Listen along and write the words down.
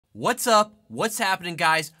What's up? What's happening,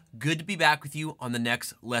 guys? Good to be back with you on the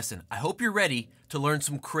next lesson. I hope you're ready to learn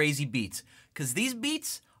some crazy beats, because these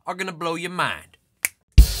beats are gonna blow your mind.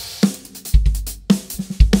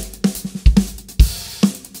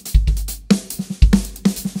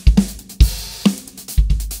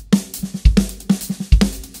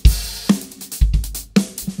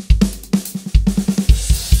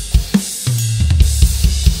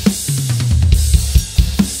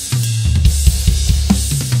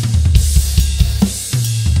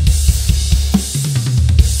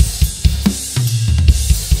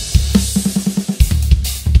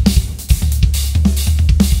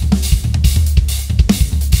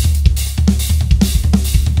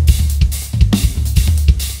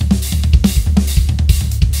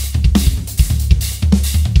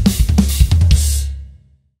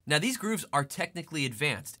 Now, these grooves are technically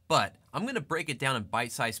advanced, but I'm gonna break it down in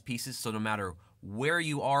bite-sized pieces so no matter where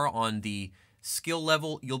you are on the skill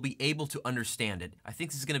level, you'll be able to understand it. I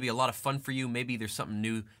think this is gonna be a lot of fun for you. Maybe there's something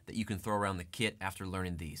new that you can throw around the kit after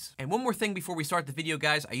learning these. And one more thing before we start the video,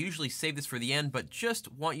 guys, I usually save this for the end, but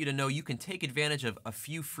just want you to know you can take advantage of a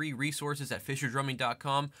few free resources at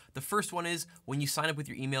fisherdrumming.com. The first one is when you sign up with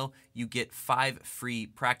your email, you get 5 free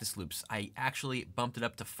practice loops. I actually bumped it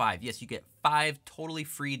up to 5. Yes, you get 5 totally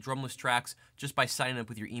free drumless tracks just by signing up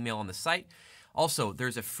with your email on the site. Also,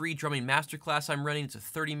 there's a free drumming masterclass I'm running. It's a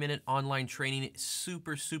 30-minute online training. It's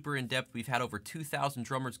super in-depth. We've had over 2,000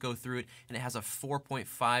 drummers go through it, and it has a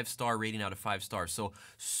 4.5 star rating out of 5 stars. So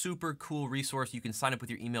super cool resource. You can sign up with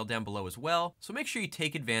your email down below as well. So make sure you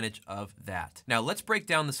take advantage of that. Now let's break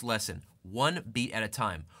down this lesson one beat at a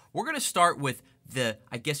time. We're gonna start with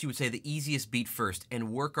I guess you would say the easiest beat first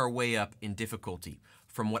and work our way up in difficulty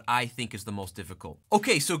from what I think is the most difficult.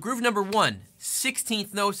 Okay, so groove number 1,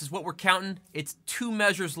 16th notes is what we're counting. It's 2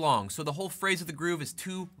 measures long. So the whole phrase of the groove is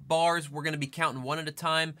 2 bars. We're gonna be counting one at a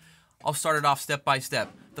time. I'll start it off step by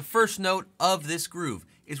step. The first note of this groove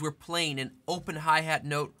is we're playing an open hi-hat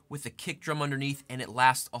note with a kick drum underneath, and it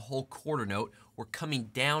lasts a whole quarter note. We're coming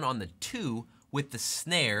down on the 2 with the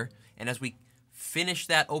snare, and as we finish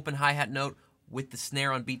that open hi-hat note with the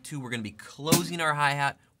snare on beat 2, we're gonna be closing our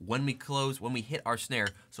hi-hat when we hit our snare,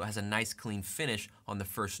 so it has a nice clean finish on the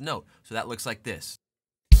first note. So that looks like this.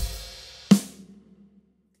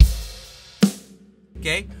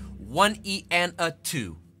 Okay, 1 E and a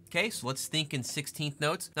 2. Okay, so let's think in 16th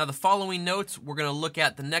notes. Now the following notes, we're gonna look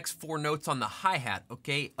at the next 4 notes on the hi-hat,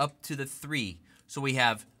 okay, up to the 3. So we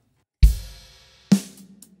have, and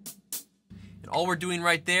all we're doing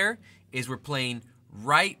right there is we're playing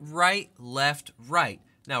right, right, left, right.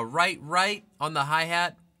 Now right, right on the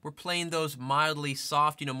hi-hat, we're playing those mildly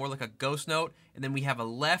soft, more like a ghost note, and then we have a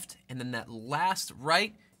left, and then that last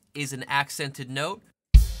right is an accented note.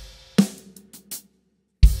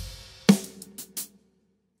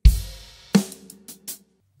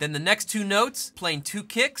 Then the next 2 notes, playing 2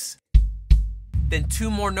 kicks, then 2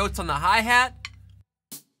 more notes on the hi-hat,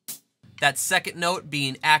 that second note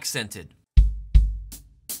being accented.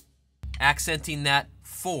 Accenting that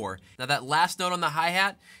 4. Now that last note on the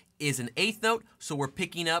hi-hat is an 8th note, so we're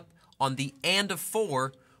picking up on the and of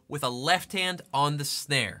 4 with a left hand on the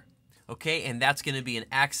snare. Okay, and that's gonna be an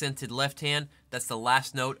accented left hand. That's the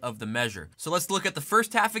last note of the measure. So let's look at the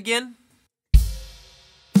first half again.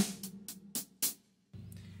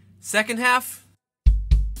 Second half,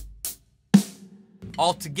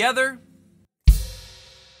 all together.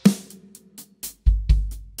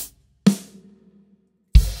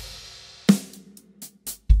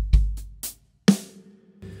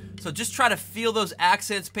 So just try to feel those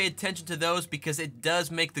accents, pay attention to those, because it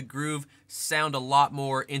does make the groove sound a lot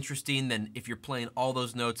more interesting than if you're playing all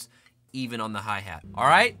those notes even on the hi-hat. All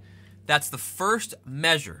right, that's the first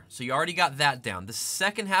measure. So you already got that down. The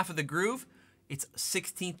second half of the groove, it's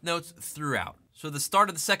 16th notes throughout. So the start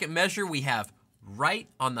of the second measure, we have right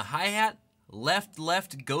on the hi-hat, left,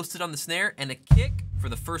 left, ghosted on the snare, and a kick for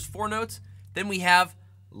the first 4 notes. Then we have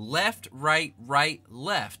left, right, right,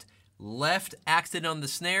 left. Left accented on the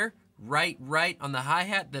snare, right, right on the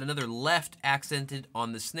hi-hat, then another left accented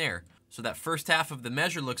on the snare. So that first half of the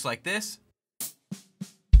measure looks like this.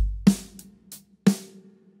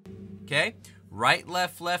 Okay, right,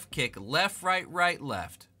 left, left, kick, left, right, right,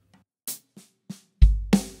 left.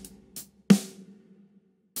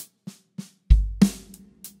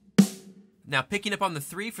 Now picking up on the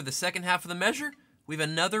 3 for the second half of the measure, we have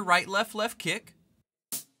another right, left, left kick.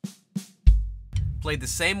 Played the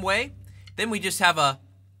same way. Then we just have a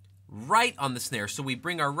right on the snare. So we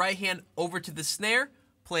bring our right hand over to the snare,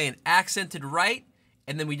 play an accented right,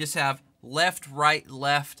 and then we just have left, right,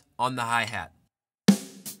 left on the hi-hat.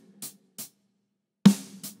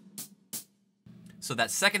 So that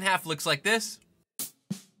second half looks like this.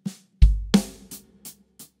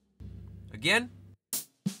 Again.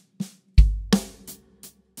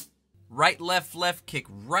 Right, left, kick,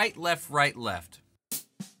 right, left.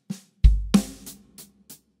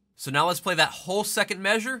 So now let's play that whole second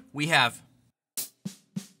measure. We have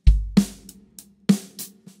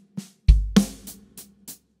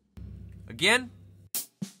again.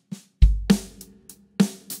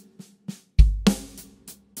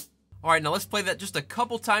 All right, now let's play that just a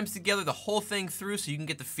couple times together, the whole thing through, so you can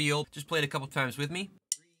get the feel. Just play it a couple times with me.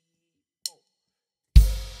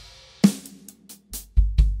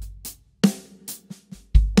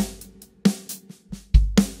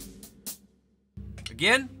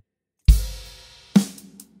 Again.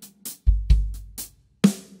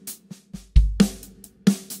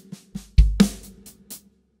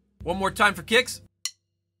 One more time for kicks.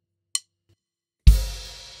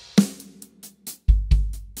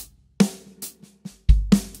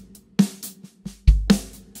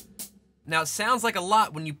 Now, it sounds like a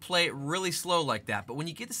lot when you play it really slow like that, but when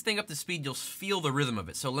you get this thing up to speed, you'll feel the rhythm of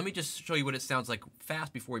it. So let me just show you what it sounds like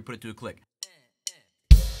fast before we put it to a click.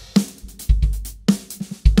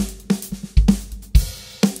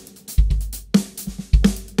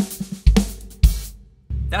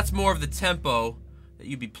 That's more of the tempo that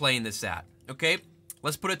you'd be playing this at, okay?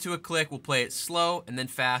 Let's put it to a click. We'll play it slow and then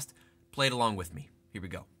fast. Play it along with me. Here we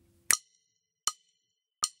go.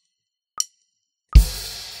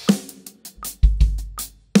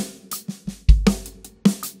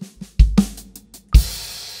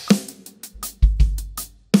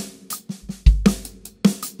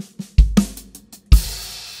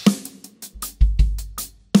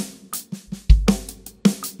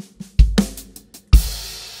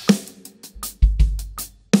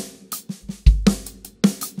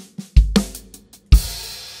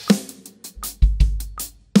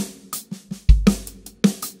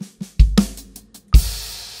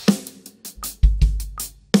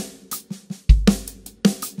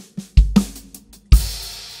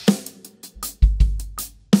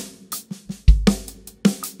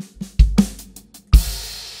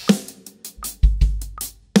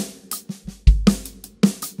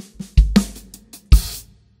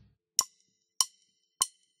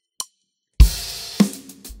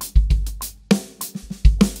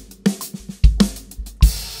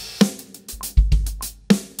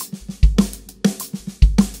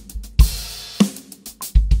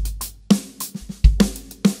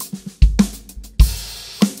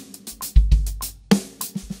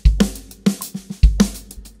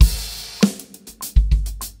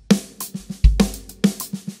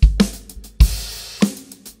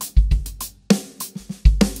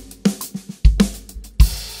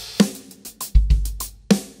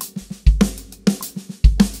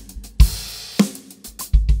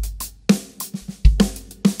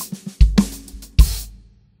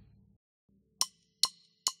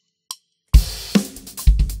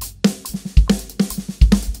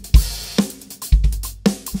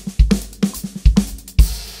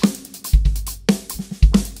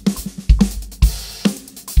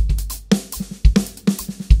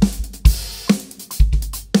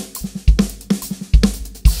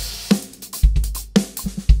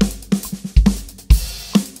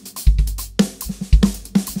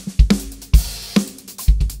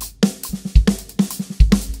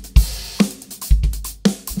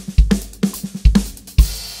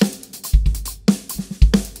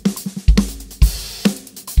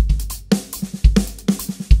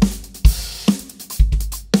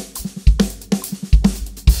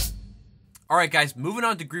 All right, guys, moving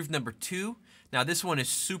on to groove number 2. Now, this one is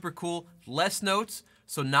super cool. Less notes,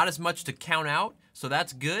 so not as much to count out, so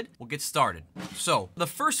that's good. We'll get started. So, the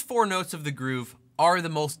first 4 notes of the groove are the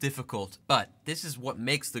most difficult, but this is what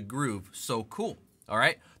makes the groove so cool. All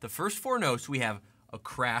right, the first 4 notes, we have a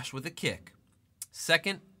crash with a kick.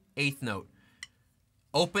 Second, 8th note,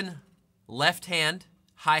 open left hand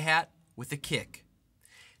hi-hat with a kick.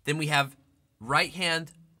 Then we have right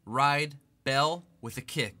hand ride bell with a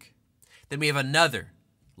kick. Then we have another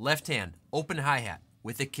left hand open hi-hat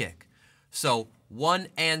with a kick. So 1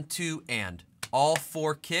 and 2 and all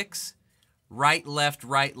 4 kicks, right, left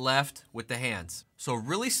with the hands. So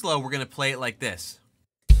really slow, we're gonna play it like this.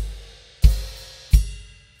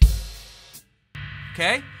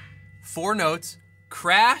 Okay, 4 notes,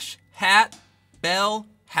 crash, hat, bell,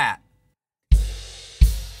 hat.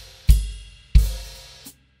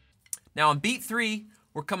 Now on beat 3,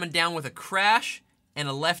 we're coming down with a crash and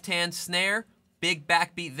a left hand snare, big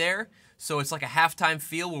backbeat there. So it's like a halftime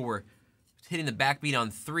feel where we're hitting the backbeat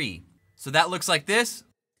on 3. So that looks like this.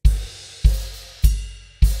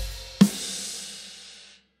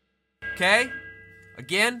 Okay,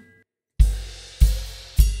 Again.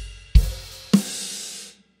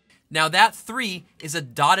 Now that 3 is a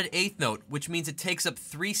dotted eighth note, which means it takes up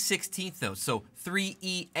 3 16th notes, so 3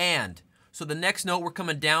 E and. So the next note we're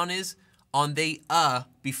coming down is on the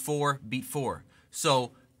before beat 4.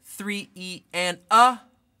 So 3 E and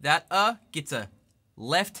that gets a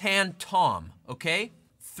left hand tom, okay?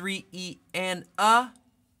 3 E and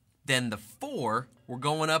then the 4, we're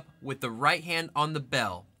going up with the right hand on the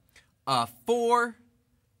bell. 4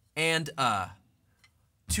 and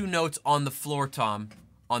 2 notes on the floor tom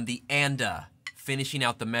on the and finishing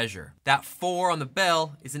out the measure. That 4 on the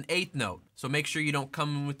bell is an eighth note, so make sure you don't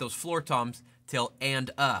come in with those floor toms till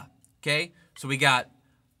and okay? So we got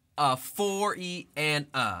 4 E and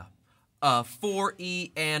 4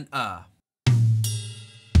 E and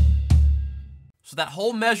So that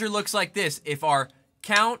whole measure looks like this. If our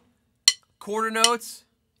count quarter notes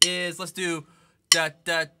is, let's do da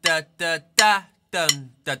da da da da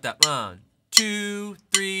dun da da 1 2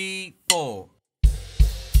 3 4.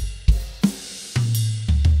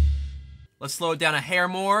 Let's slow it down a hair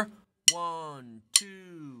more. 1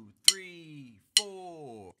 2 3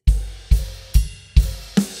 4.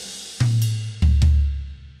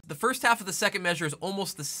 The first half of the second measure is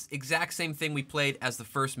almost the exact same thing we played as the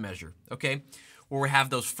first measure, okay? Where we have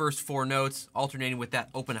those first 4 notes alternating with that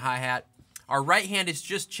open hi-hat. Our right hand is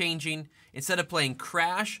just changing. Instead of playing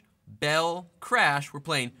crash, bell, crash, we're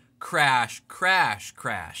playing crash, crash,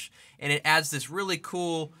 crash. And it adds this really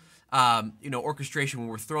cool, orchestration when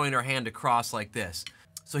we're throwing our hand across like this.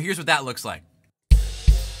 So here's what that looks like.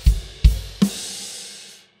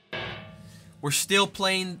 We're still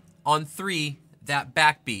playing on 3, that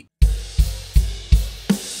backbeat.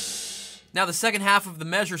 Now the second half of the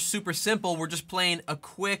measure is super simple. We're just playing a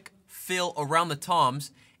quick fill around the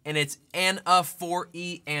toms, and it's and 4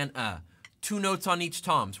 E and 2 notes on each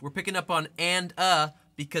toms. We're picking up on and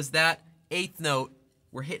because that eighth note,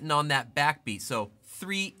 we're hitting on that backbeat. So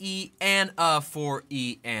 3 E and 4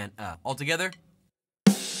 E and all together.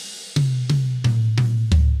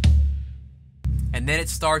 And then it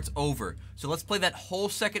starts over. So let's play that whole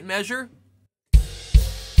second measure.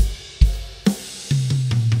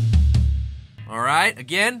 All right,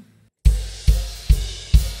 again.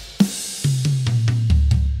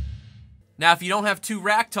 Now, if you don't have 2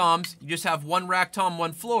 rack toms, you just have 1 rack tom,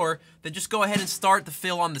 1 floor, then just go ahead and start the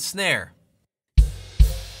fill on the snare.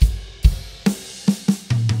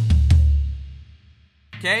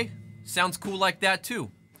 Okay, sounds cool like that too.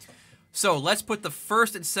 So let's put the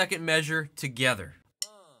first and second measure together.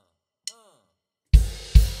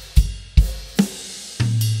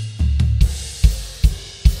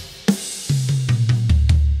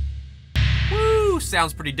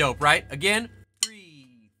 Sounds pretty dope, right? Again,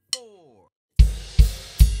 3, 4.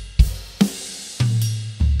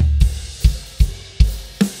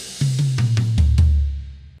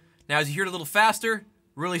 Now as you hear it a little faster,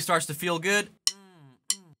 really starts to feel good.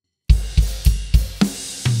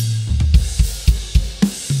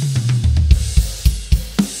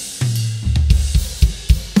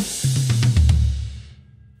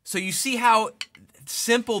 So you see how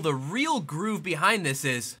simple the real groove behind this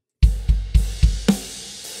is.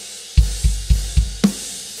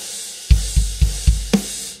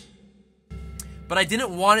 But I didn't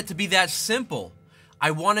want it to be that simple.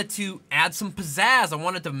 I wanted to add some pizzazz. I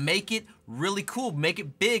wanted to make it really cool, make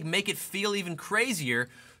it big, make it feel even crazier.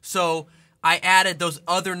 So I added those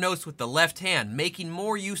other notes with the left hand, making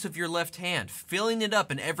more use of your left hand, filling it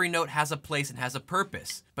up, and every note has a place and has a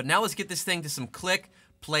purpose. But now let's get this thing to some click,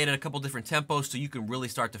 play it at a couple different tempos so you can really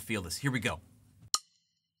start to feel this. Here we go.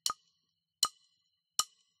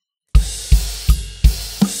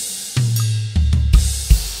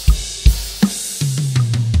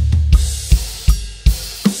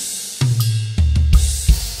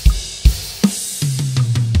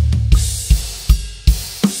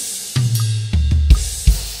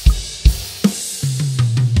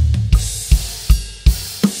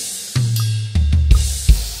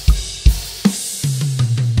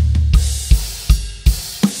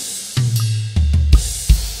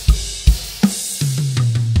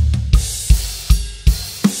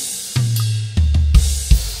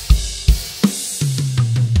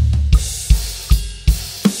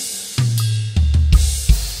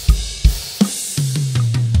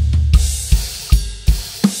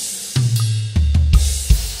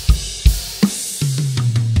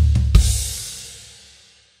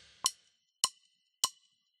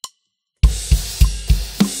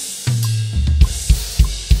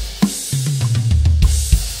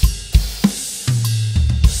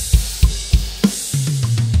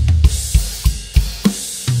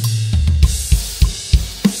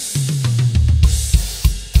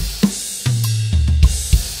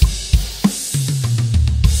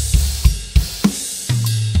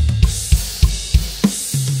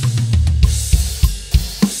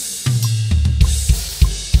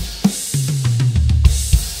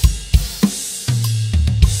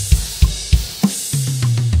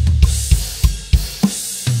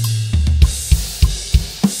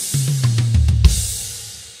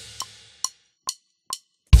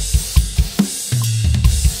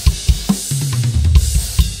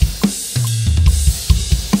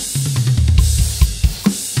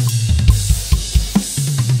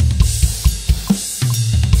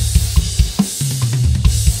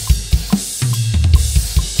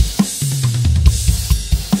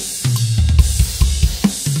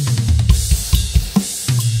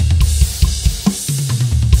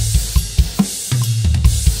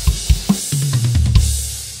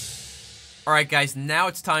 All right, guys, now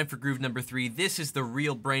it's time for groove number 3. This is the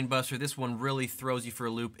real brain buster. This one really throws you for a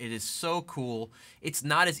loop. It is so cool. It's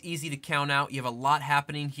not as easy to count out. You have a lot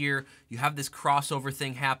happening here. You have this crossover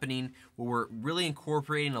thing happening where we're really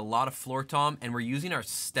incorporating a lot of floor tom, and we're using our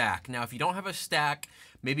stack. Now, if you don't have a stack,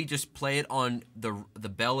 maybe just play it on the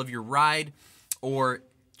bell of your ride, or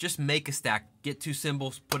just make a stack. Get 2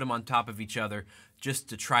 cymbals, put them on top of each other, just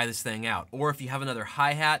to try this thing out. Or if you have another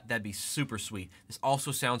hi-hat, that'd be super sweet. This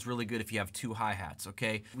also sounds really good if you have 2 hi-hats,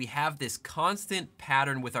 okay? We have this constant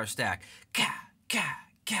pattern with our stack. Ka, ka,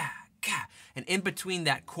 ka, ka. And in between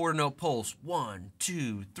that quarter note pulse, 1,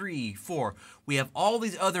 2, 3, 4, we have all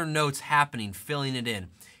these other notes happening, filling it in.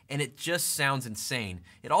 And it just sounds insane.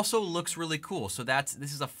 It also looks really cool. So this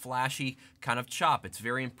is a flashy kind of chop. It's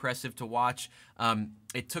very impressive to watch.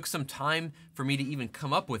 It took some time for me to even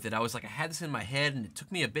come up with it. I was like, I had this in my head, and it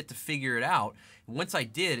took me a bit to figure it out. And once I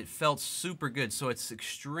did, it felt super good. So it's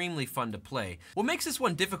extremely fun to play. What makes this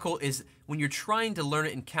one difficult is when you're trying to learn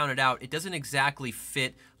it and count it out, it doesn't exactly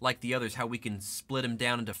fit like the others, how we can split them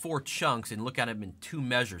down into 4 chunks and look at them in 2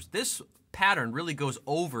 measures. This pattern really goes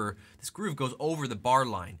over, this groove goes over the bar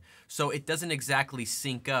line. So it doesn't exactly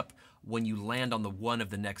sync up when you land on the one of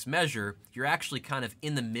the next measure. You're actually kind of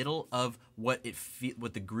in the middle of what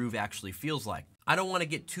the groove actually feels like. I don't want to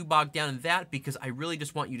get too bogged down in that because I really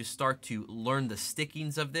just want you to start to learn the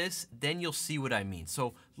stickings of this. Then you'll see what I mean.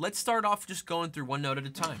 So let's start off just going through 1 note at a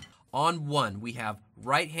time. On 1, we have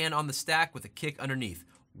right hand on the stack with a kick underneath.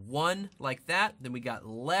 1 like that, then we got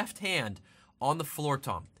left hand on the floor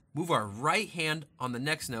tom. Move our right hand on the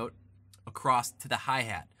next note across to the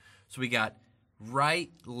hi-hat. So we got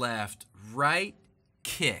right, left, right,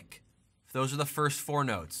 kick. Those are the first 4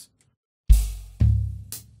 notes.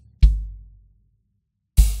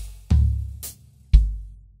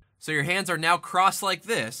 So your hands are now crossed like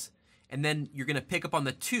this, and then you're gonna pick up on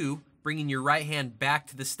the 2, bringing your right hand back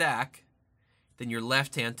to the stack, then your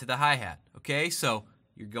left hand to the hi-hat, okay? So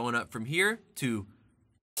you're going up from here to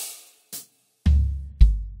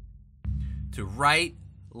right,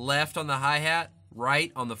 left on the hi-hat,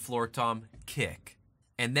 right on the floor tom, kick.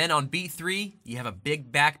 And then on beat 3, you have a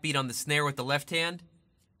big backbeat on the snare with the left hand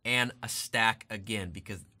and a stack again,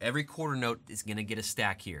 because every quarter note is gonna get a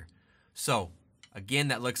stack here. So again,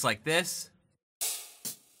 that looks like this.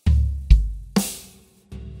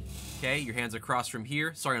 Okay, your hands are crossed from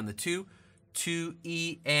here, starting on the 2, 2,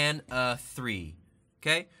 E, and a 3,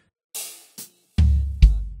 okay?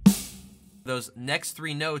 Those next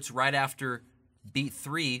 3 notes right after beat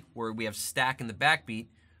 3, where we have stack in the backbeat,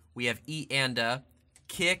 we have E and a,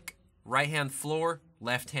 kick, right hand floor,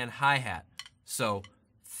 left hand hi-hat. So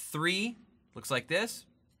 3 looks like this.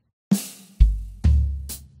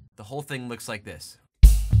 The whole thing looks like this.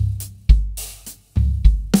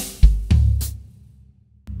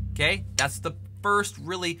 Okay, that's the first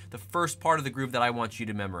part of the groove that I want you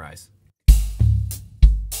to memorize.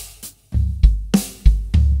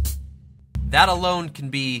 That alone can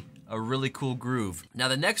be a really cool groove. Now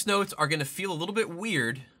the next notes are gonna feel a little bit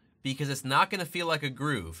weird because it's not gonna feel like a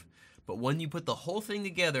groove, but when you put the whole thing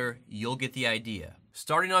together, you'll get the idea.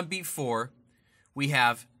 Starting on beat 4, we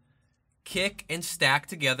have kick and stack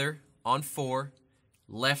together on 4,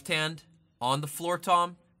 left hand on the floor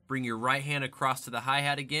tom, bring your right hand across to the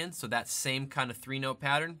hi-hat again, so that same kind of 3-note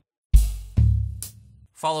pattern.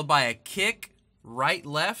 Followed by a kick, right,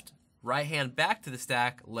 left, right hand back to the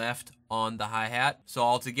stack, left on the hi-hat. So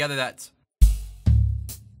all together that's...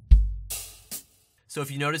 So if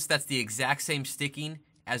you notice, that's the exact same sticking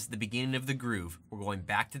as the beginning of the groove. We're going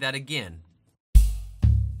back to that again.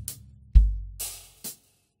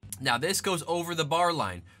 Now this goes over the bar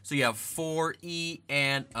line. So you have 4E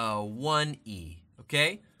and a 1E,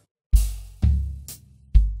 okay?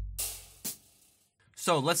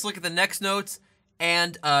 So let's look at the next notes,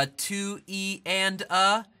 and 2E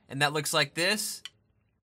and that looks like this.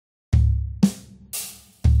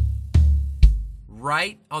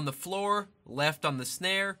 Right on the floor, left on the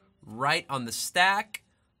snare, right on the stack,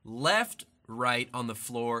 left, right on the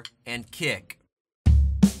floor, and kick. Okay.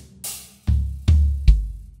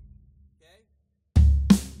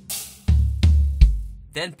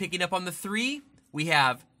 Then picking up on the 3, we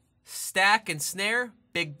have stack and snare,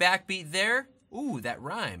 big backbeat there. Ooh, that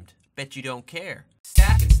rhymed. Bet you don't care.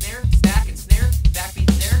 Stack and snare, backbeat there.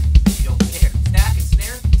 You don't care. Stack and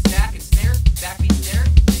snare, backbeat there.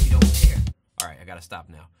 You don't care. All right, I gotta stop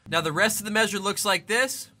now. Now the rest of the measure looks like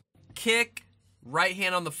this. Kick, right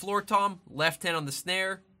hand on the floor tom, left hand on the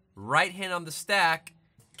snare, right hand on the stack,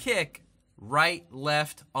 kick, right,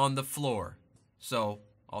 left on the floor. So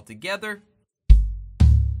all together.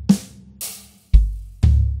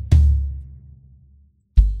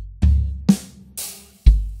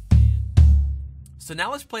 So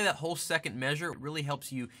now let's play that whole second measure. It really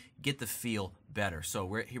helps you get the feel better.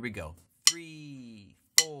 So here we go. 3,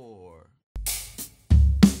 4.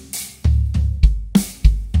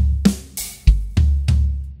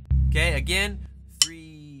 Okay, again.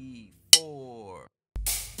 3, 4.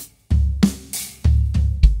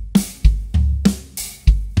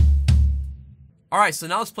 All right, so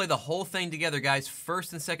now let's play the whole thing together, guys.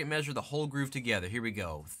 First and second measure, the whole groove together. Here we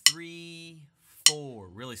go. 3, 4.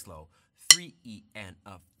 Really slow. 3 E and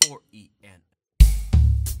a 4 E and.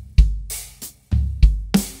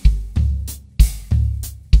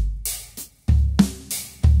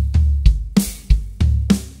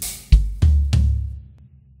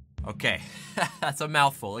 Okay, that's a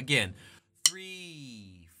mouthful. Again,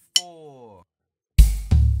 3, 4.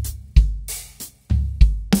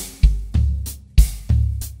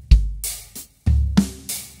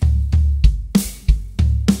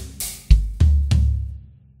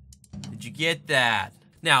 Did you get that?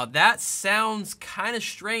 Now that sounds kind of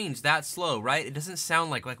strange, that slow, right? It doesn't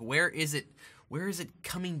sound like where is it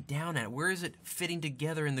coming down at? Where is it fitting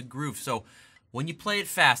together in the groove? So when you play it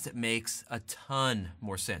fast, it makes a ton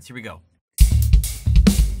more sense. Here we go.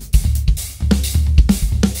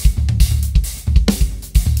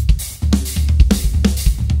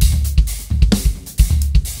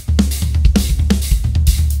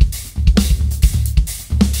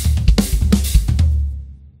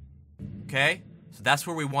 Okay, so that's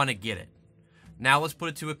where we want to get it. Now let's put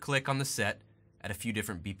it to a click on the set at a few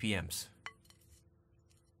different BPMs.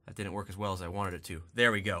 That didn't work as well as I wanted it to.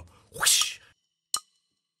 There we go. Whoosh!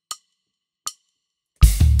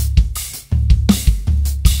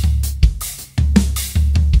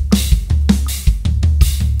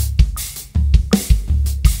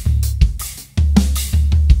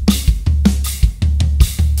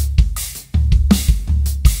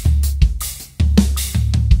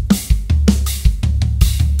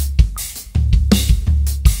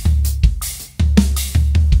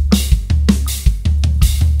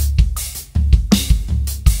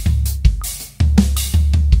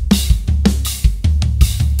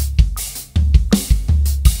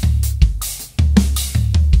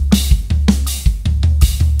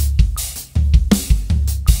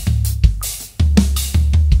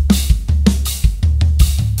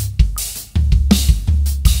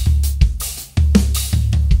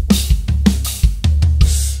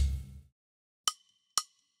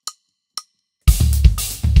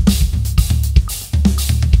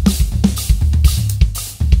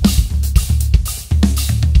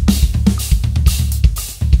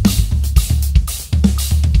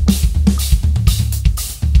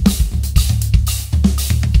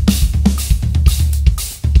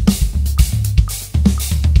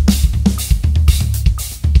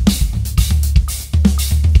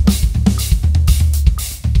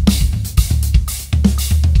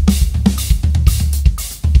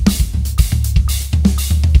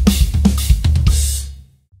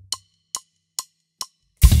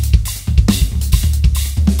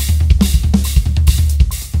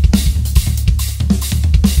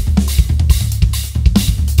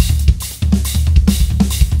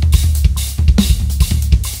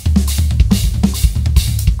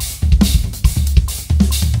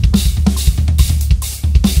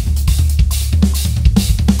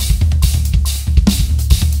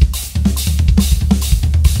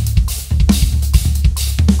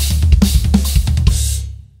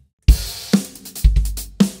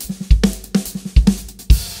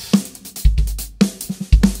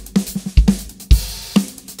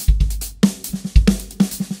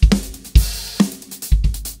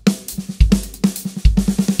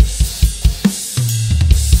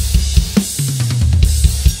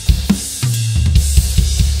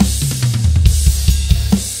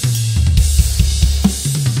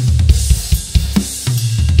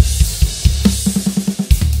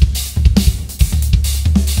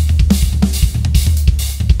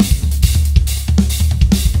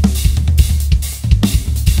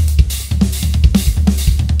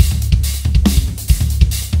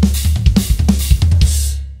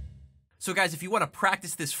 So guys, if you want to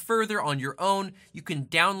practice this further on your own, you can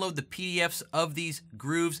download the PDFs of these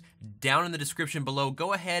grooves down in the description below.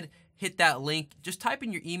 Go ahead, hit that link. Just type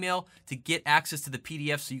in your email to get access to the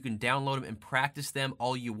PDFs so you can download them and practice them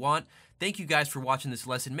all you want. Thank you guys for watching this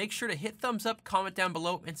lesson. Make sure to hit thumbs up, comment down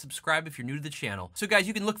below, and subscribe if you're new to the channel. So guys,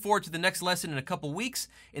 you can look forward to the next lesson in a couple weeks.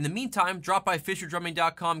 In the meantime, drop by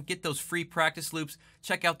FisherDrumming.com, get those free practice loops.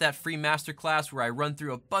 Check out that free masterclass where I run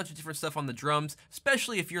through a bunch of different stuff on the drums,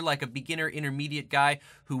 especially if you're like a beginner, intermediate guy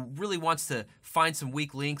who really wants to find some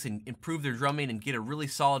weak links and improve their drumming and get a really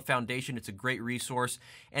solid foundation. It's a great resource.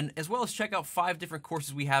 And as well, well as check out 5 different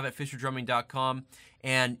courses we have at fisherdrumming.com,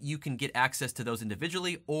 and you can get access to those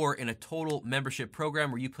individually or in a total membership program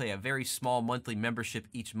where you pay a very small monthly membership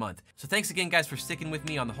each month. So thanks again, guys, for sticking with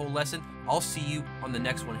me on the whole lesson. I'll see you on the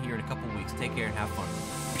next one here in a couple weeks. Take care and have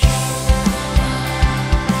fun.